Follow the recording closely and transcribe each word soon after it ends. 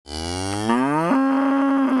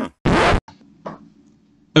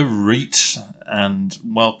A reach, and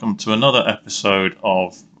welcome to another episode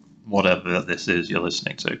of whatever this is you're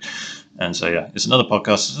listening to. And so, yeah, it's another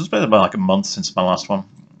podcast. It's been about like a month since my last one,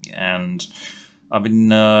 and I've been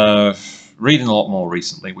reading a lot more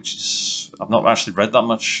recently, which is I've not actually read that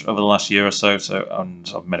much over the last year or so. And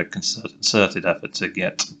I've made a concerted effort to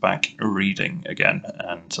get back reading again,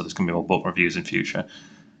 and so there's going to be more book reviews in future.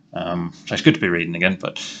 So it's good to be reading again,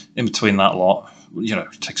 but in between that lot,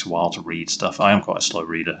 it takes a while to read stuff. I am quite a slow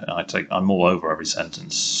reader. I'm all over every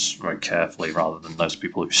sentence very carefully, rather than those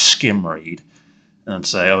people who skim read and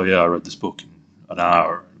say, "Oh yeah, I read this book in an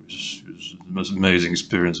hour. It was the most amazing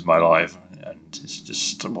experience of my life." And it's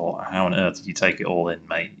just, well, how on earth did you take it all in,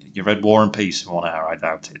 mate? You read War and Peace in 1 hour? I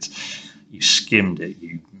doubt it. You skimmed it,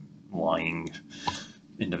 you lying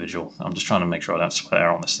individual. I'm just trying to make sure I don't swear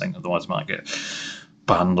on this thing, otherwise I might get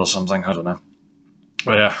banned or something. I don't know.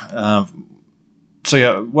 But yeah.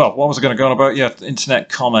 Well, what was I going to go on about? Yeah, internet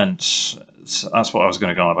comments. That's what I was going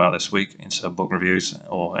to go on about this week, instead of book reviews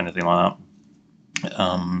or anything like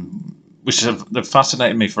that. Which have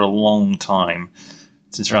fascinated me for a long time,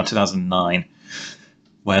 since around 2009,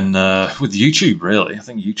 when with YouTube, really. I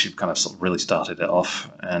think YouTube kind of sort of really started it off,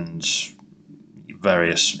 and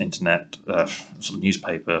various internet sort of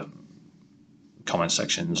newspaper comment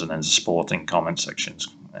sections, and then sporting comment sections.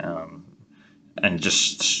 And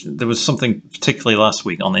just, there was something particularly last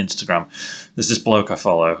week on Instagram. There's this bloke I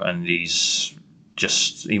follow, and he was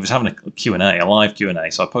having a Q&A, a live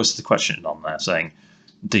Q&A. So I posted the question on there saying,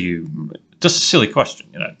 just a silly question,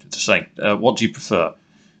 to say, what do you prefer?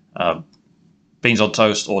 Beans on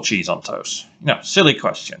toast or cheese on toast? Silly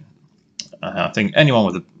question. I think anyone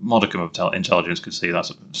with a modicum of intelligence could see that's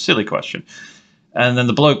a silly question. And then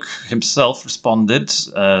the bloke himself responded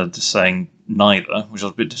to saying neither, which I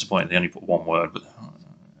was a bit disappointed. They only put one word, but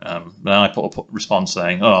then I put a response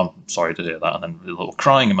saying, "Oh, I'm sorry to hear that," and then a little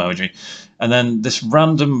crying emoji. And then this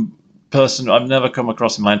random person I've never come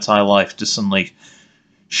across in my entire life just suddenly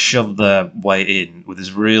shoved their way in with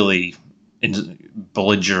this really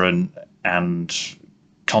belligerent and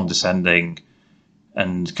condescending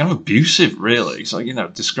and kind of abusive, really. So,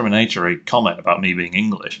 discriminatory comment about me being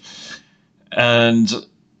English. And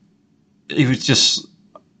it just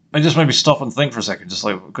made me stop and think for a second, just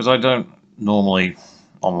like, because I don't normally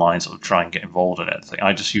online sort of try and get involved in anything.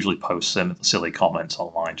 I just usually post silly comments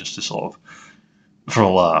online just to sort of, for a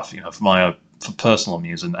laugh, for personal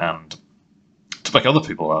amusement and to make other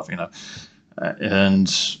people laugh, And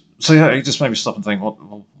so yeah, it just made me stop and think,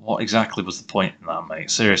 what exactly was the point in that,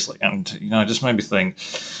 mate? Seriously, and it just made me think.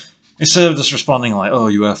 Instead of just responding like, "Oh,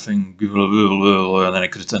 you effing," blah, blah, blah, and then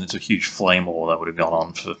it could have turned into a huge flame war that would have gone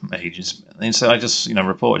on for ages. And instead, I just,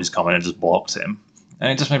 reported his comment and just blocked him.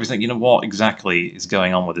 And it just made me think, what exactly is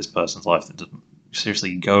going on with this person's life that doesn't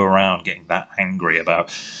seriously go around getting that angry about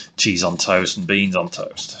cheese on toast and beans on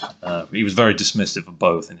toast. He was very dismissive of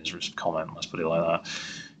both in his comment, let's put it like that.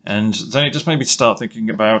 And then it just made me start thinking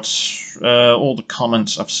about all the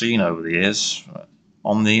comments I've seen over the years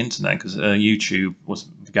on the internet, because YouTube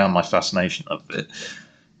began my fascination of it.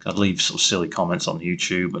 I'd leave sort of silly comments on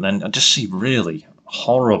YouTube, and then I'd just see really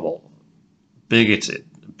horrible, bigoted,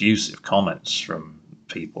 abusive comments from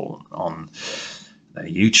people on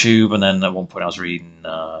YouTube. And then at one point I was reading,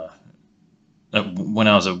 when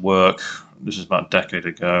I was at work, this was about a decade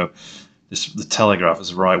ago, the Telegraph is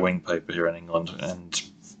a right-wing paper here in England, and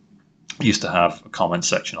used to have a comment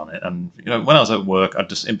section on it. And when I was at work, I'd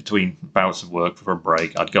just, in between bouts of work for a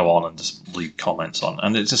break, I'd go on and just leave comments on.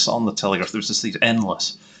 And it's just on the Telegraph, there was just these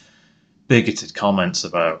endless bigoted comments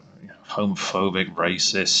about homophobic,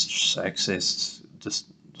 racist, sexist, just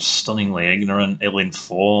stunningly ignorant,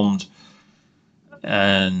 ill-informed.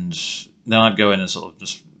 And then I'd go in and sort of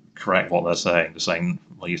just correct what they're saying, just saying,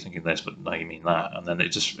 "Well, you're thinking this, but no, you mean that." And then it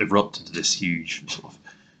just erupted into this huge sort of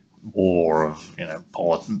war of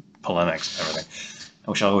polemics and everything,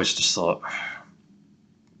 which I always just thought,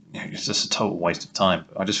 it's just a total waste of time.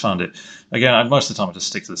 I just found it, again, most of the time I just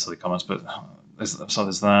stick to the silly comments, but there's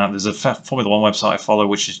that. There's a Formula One website I follow,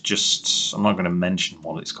 which is just, I'm not going to mention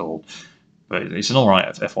what it's called, but it's an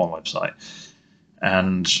alright F1 website,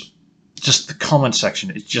 and just the comment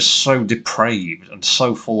section is just so depraved and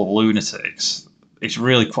so full of lunatics. It's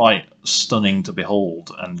really quite stunning to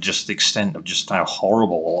behold, and just the extent of just how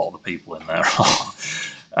horrible a lot of the people in there are.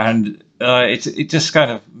 And it just kind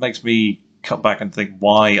of makes me cut back and think,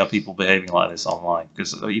 why are people behaving like this online?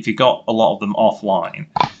 Because if you got a lot of them offline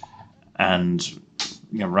and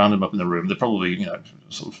round them up in the room, they're probably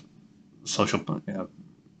sort of social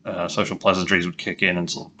pleasantries would kick in, and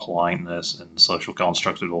sort of politeness and social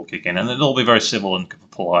constructs would all kick in, and it'd all be very civil and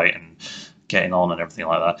polite and getting on and everything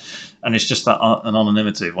like that. And it's just that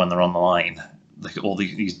anonymity when they're on the line. All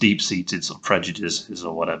these deep-seated sort of prejudices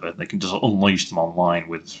or whatever, they can just unleash them online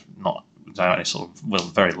without any sort of, well,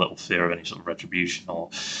 very little fear of any sort of retribution or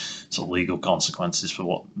sort of legal consequences for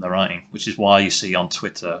what they're writing. Which is why you see on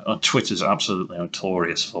Twitter, Twitter's absolutely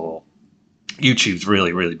notorious for. YouTube's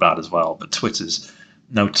really, really bad as well, but Twitter's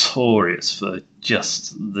notorious for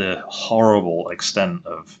just the horrible extent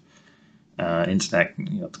of internet,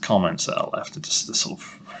 the comments that are left are just the sort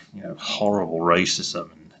of, horrible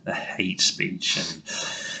racism and the hate speech, and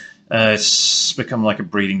it's become like a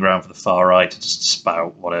breeding ground for the far right to just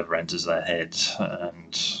spout whatever enters their head,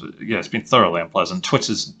 and it's been thoroughly unpleasant.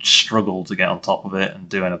 Twitter's struggled to get on top of it and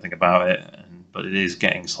do anything about it, but it is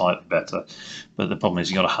getting slightly better. But the problem is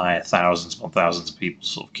you've got to hire thousands upon thousands of people to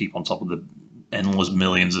sort of keep on top of the endless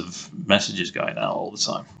millions of messages going out all the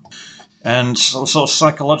time. And sort of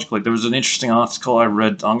psychologically, there was an interesting article I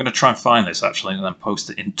read. I'm going to try and find this actually and then post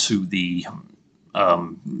it into the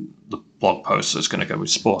blog post that's going to go with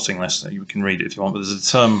Sporting List. You can read it if you want. But there's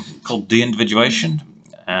a term called de-individuation,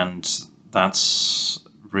 and that's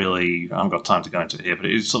really, I haven't got time to go into it here, but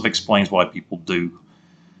it sort of explains why people do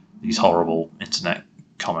these horrible internet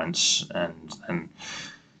comments, and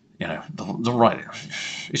they'll write.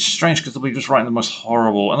 It's strange because they'll be just writing the most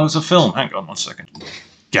horrible. And there was a film. Hang on 1 second.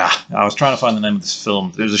 Yeah, I was trying to find the name of this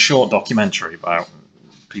film. There was a short documentary about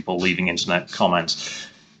people leaving internet comments,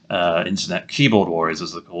 internet keyboard warriors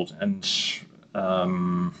as they're called, and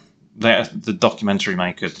the documentary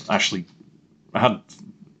maker actually had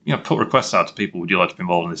put requests out to people. Would you like to be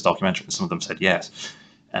involved in this documentary? And some of them said yes.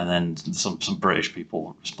 And then some British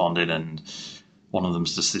people responded, and one of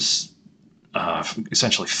them's just this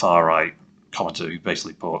essentially far right commenter who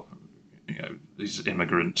basically put, these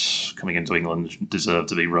immigrants coming into England deserve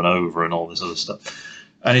to be run over and all this other stuff.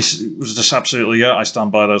 And he was just absolutely, I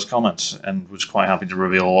stand by those comments, and was quite happy to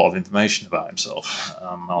reveal a lot of information about himself.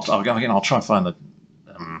 I'll try and find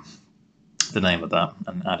the name of that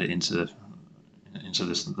and add it into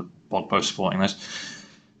the blog post supporting this.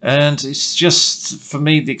 And it's just, for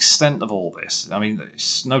me, the extent of all this. I mean,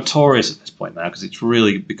 it's notorious at this point now because it's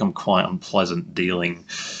really become quite unpleasant dealing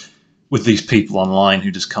with these people online who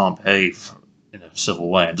just can't behave in a civil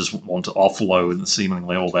way and just want to offload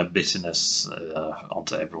seemingly all their bitterness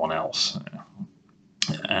onto everyone else.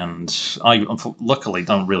 And I, luckily,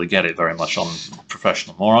 don't really get it very much on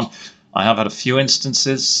Professional Moron. I have had a few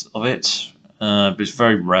instances of it, but it's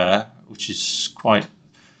very rare, which is quite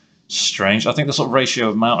strange. I think the sort of ratio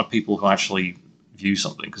of amount of people who actually view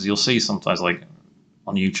something, because you'll see sometimes like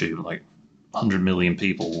on YouTube, like 100 million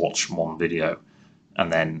people watch one video,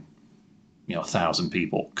 and then 1,000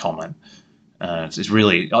 people comment. It's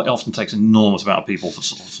really, it often takes an enormous amount of people to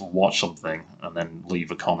sort of watch something and then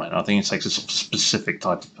leave a comment. I think it takes a sort of specific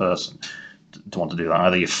type of person to want to do that.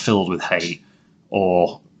 Either you're filled with hate,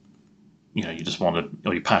 or you just want to,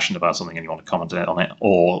 or you're passionate about something and you want to comment on it,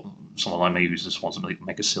 or someone like me who just wants to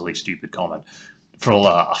make a silly, stupid comment for a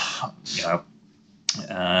laugh,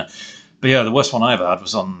 But yeah, the worst one I ever had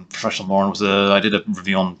was on Professional Moron. I did a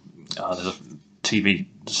review on there's a TV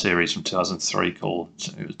series from 2003 called,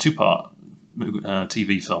 it was a two-part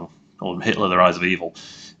TV film called Hitler: The Rise of Evil.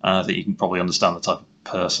 I think you can probably understand the type of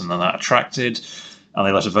person that attracted, and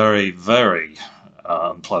they left a very, very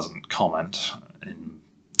unpleasant comment.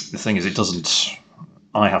 The thing is, it doesn't.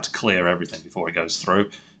 I have to clear everything before it goes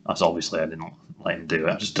through. As obviously I didn't let him do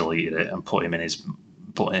it. I just deleted it and put his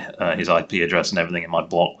IP address and everything in my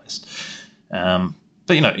block list. But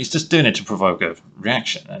he's just doing it to provoke a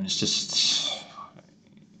reaction, and it just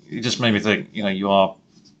made me think. You are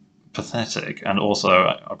pathetic, and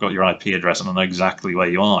also I've got your IP address and I know exactly where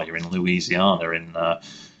you are. You're in Louisiana,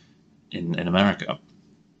 in America,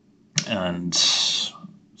 and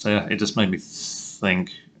so yeah, it just made me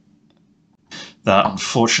think that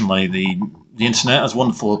unfortunately the internet, as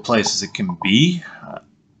wonderful a place as it can be,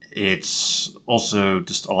 it's also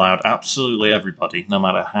just allowed absolutely everybody, no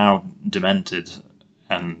matter how demented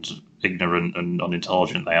and ignorant and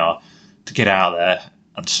unintelligent they are, to get out there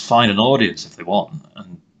and just find an audience if they want.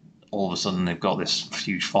 And all of a sudden they've got this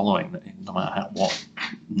huge following that no matter what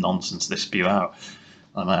nonsense they spew out,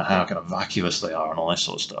 no matter how kind of vacuous they are and all this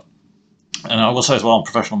sort of stuff. And I will say as well on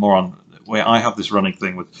Professional Moron, where I have this running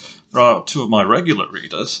thing with, there are two of my regular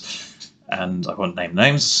readers, and I won't name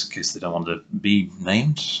names in case they don't want to be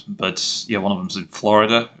named, but yeah, one of them's in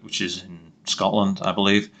Florida, which is in Scotland, I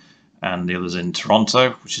believe, and the other's in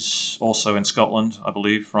Toronto, which is also in Scotland, I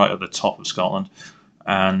believe, right at the top of Scotland.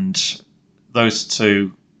 And those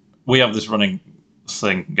two, we have this running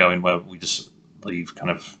thing going where we just leave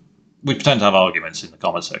kind of we pretend to have arguments in the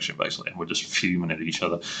comment section, basically, and we're just fuming at each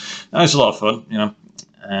other. And it's a lot of fun, you know.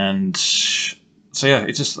 And so yeah,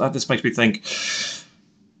 that just makes me think.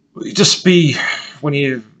 Just be when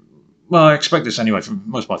you. Well, I expect this anyway from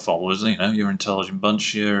most of my followers. You know, you're an intelligent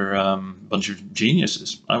bunch. You're a bunch of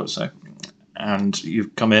geniuses, I would say. And you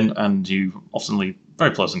come in and you often leave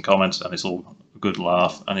very pleasant comments, and it's all a good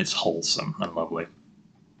laugh, and it's wholesome and lovely.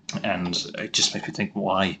 And it just makes me think,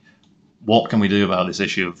 why? What can we do about this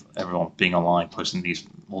issue of everyone being online, posting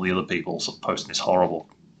all the other people sort of posting this horrible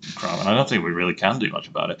crap? And I don't think we really can do much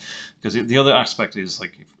about it, because the other aspect is,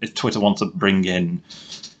 like, if Twitter wants to bring in,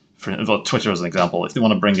 Twitter as an example, if they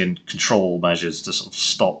want to bring in control measures to sort of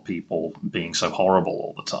stop people being so horrible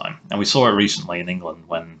all the time, and we saw it recently in England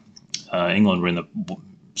when England were in the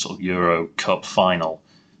sort of Euro Cup final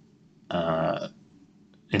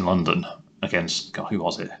in London against, God, who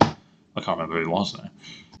was it? I can't remember who it was now.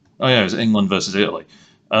 Oh yeah, it was England versus Italy.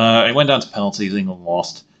 It went down to penalties. England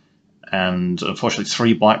lost, and unfortunately,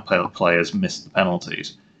 3 black players missed the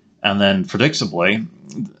penalties. And then, predictably,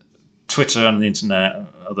 Twitter and the internet,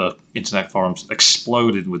 other internet forums,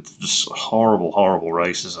 exploded with just horrible, horrible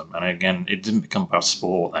racism. And again, it didn't become about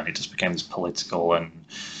sport then; it just became this political and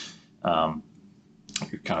kind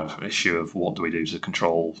of issue of what do we do to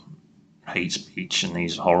control hate speech and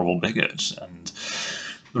these horrible bigots. And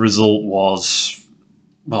the result was,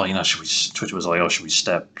 well, you know, Twitter was like, oh, should we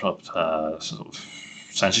step up sort of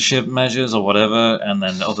censorship measures or whatever? And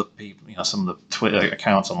then other people, you know, some of the Twitter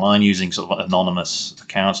accounts online using sort of anonymous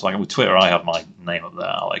accounts. Like with Twitter, I have my name up there,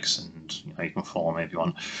 Alex, and you know, you can follow me if you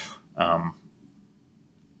want.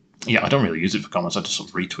 Yeah, I don't really use it for comments. I just sort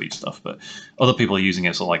of retweet stuff. But other people are using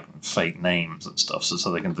it sort of like fake names and stuff,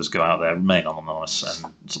 so they can just go out there, remain anonymous,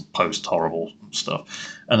 and sort of post horrible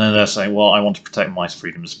stuff. And then they're saying, well, I want to protect my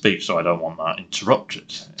freedom of speech, so I don't want that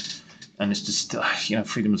interrupted. And it's just, you know,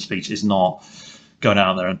 freedom of speech is not going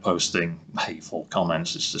out there and posting hateful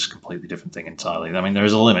comments. It's just a completely different thing entirely. I mean, there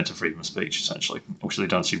is a limit to freedom of speech, essentially, which they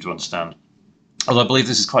don't seem to understand. Although I believe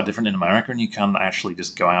this is quite different in America, and you can actually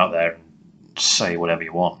just go out there and say whatever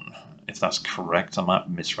you want. If that's correct, I might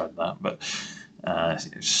have misread that, but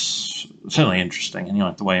it's certainly interesting, and you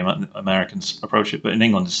know, the way Americans approach it. But in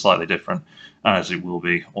England, it's slightly different, as it will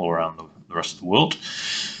be all around the rest of the world.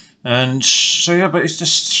 And so yeah, but it's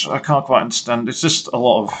just, I can't quite understand. It's just a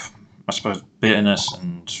lot of, I suppose, bitterness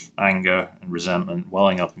and anger and resentment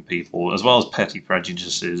welling up in people, as well as petty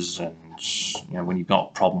prejudices. And you know, when you've got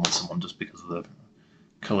a problem with someone just because of the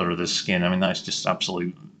colour of their skin, I mean, that's just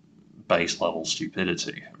absolute base level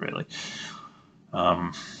stupidity, really.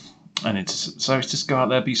 And it's just go out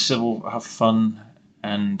there, be civil, have fun,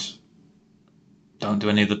 and don't do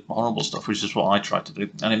any of the horrible stuff, which is what I try to do.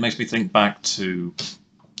 And it makes me think back to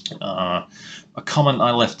a comment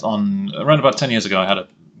I left on around about 10 years ago. I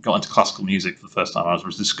got into classical music for the first time. I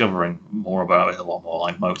was discovering more about it, a lot more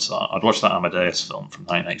like Mozart. I'd watched that Amadeus film from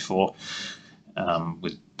 1984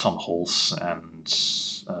 with Tom Hulce and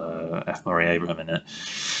F. Murray Abraham in it.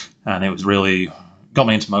 And it was really got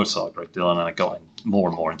me into Mozart a great deal, and I got more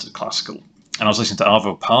and more into classical. And I was listening to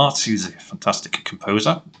Arvo Pärt, who's a fantastic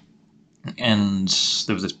composer. And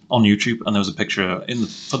there was this on YouTube, and there was a picture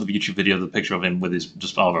for the YouTube video, the picture of him with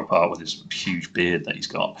just Arvo Pärt with his huge beard that he's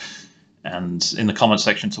got. And in the comment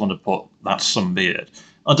section, someone had put, "That's some beard."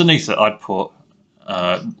 Underneath it, I'd put,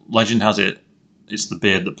 "Legend has it, it's the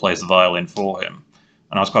beard that plays the violin for him."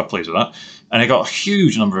 And I was quite pleased with that. And it got a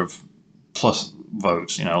huge number of plus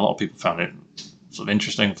votes. You know, a lot of people found it sort of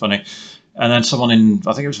interesting and funny. And then someone in,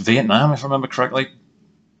 I think it was Vietnam, if I remember correctly,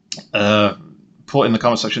 put in the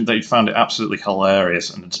comment section that he found it absolutely hilarious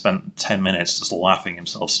and had spent 10 minutes just laughing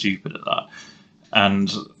himself stupid at that.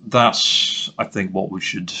 And that's, I think, what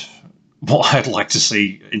I'd like to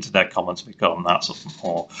see internet comments become, that sort of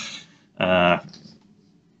more,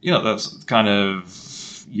 you know, that's kind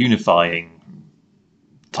of unifying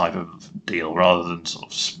type of deal, rather than sort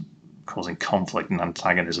of causing conflict and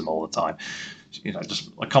antagonism all the time. You know, just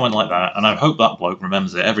a comment like that, and I hope that bloke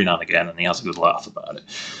remembers it every now and again, and he has a good laugh about it.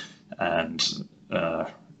 And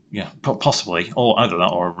yeah, possibly, or either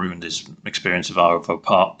that, or ruined his experience of Arvo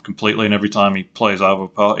Pärt completely. And every time he plays Arvo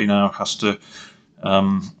Pärt, he now has to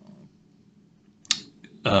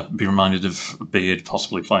be reminded of a beard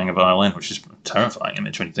possibly playing a violin, which is a terrifying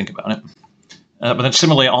image when you think about it. But then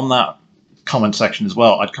similarly, on that comment section as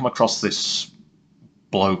well, I'd come across this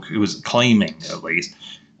bloke who was claiming, at least,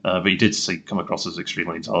 but he did come across as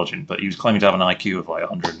extremely intelligent, but he was claiming to have an IQ of like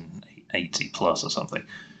 180 plus or something.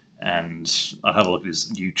 And I'd have a look at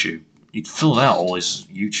his YouTube he'd filled out all his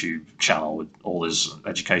YouTube channel with all his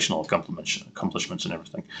educational accomplishments and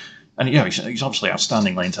everything. And yeah, he's obviously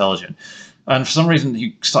outstandingly intelligent. And for some reason,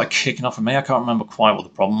 he started kicking off at me. I can't remember quite what the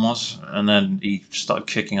problem was. And then he started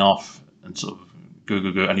kicking off and sort of go,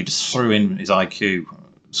 and he just threw in his IQ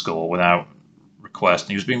score without request.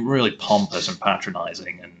 And he was being really pompous and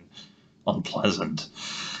patronizing and unpleasant.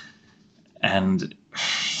 And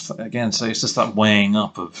again, so it's just that weighing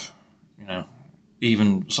up of,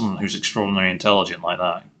 even someone who's extraordinarily intelligent like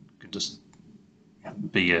that could just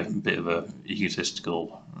be a bit of a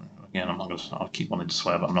egotistical. Again, I'll keep wanting to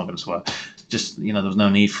swear, but I'm not going to swear. Just, there was no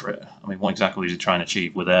need for it. I mean, what exactly was he trying to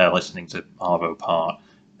achieve? We're there listening to Arvo Part,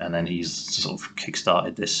 and then he's sort of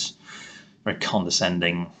kickstarted this very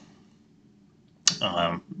condescending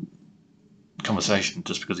conversation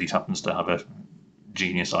just because he happens to have a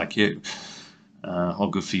genius IQ. Well,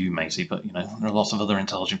 good for you, Macy, but there are lots of other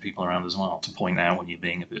intelligent people around as well to point out when you're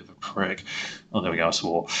being a bit of a prick. Oh, there we go, I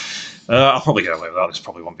swore. I'll probably get away with that. This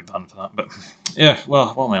probably won't be banned for that. But yeah,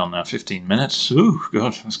 well, what am I on now? 15 minutes? Ooh,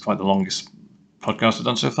 God, that's quite the longest podcast I've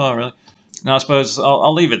done so far, really. Now, I suppose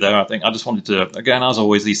I'll leave it there, I think. I just wanted to, again, as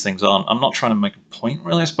always, these things aren't. I'm not trying to make a point,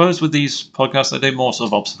 really, I suppose, with these podcasts. They're more sort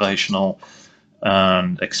of observational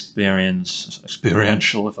and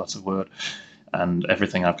experiential, if that's a word, and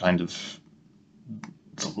everything I've kind of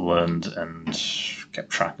learned and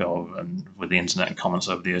kept track of, and with the internet and comments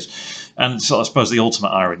over the years. And so I suppose the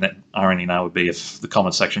ultimate irony now would be if the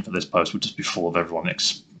comment section for this post would just be full of everyone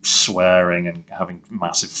swearing and having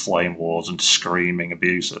massive flame wars and screaming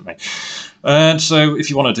abuse at me. And so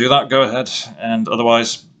if you want to do that, go ahead, and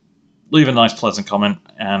otherwise leave a nice pleasant comment,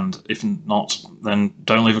 and if not, then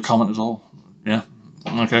don't leave a comment at all. Yeah,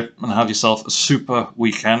 okay, and have yourself a super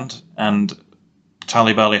weekend, and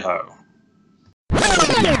tally bally ho.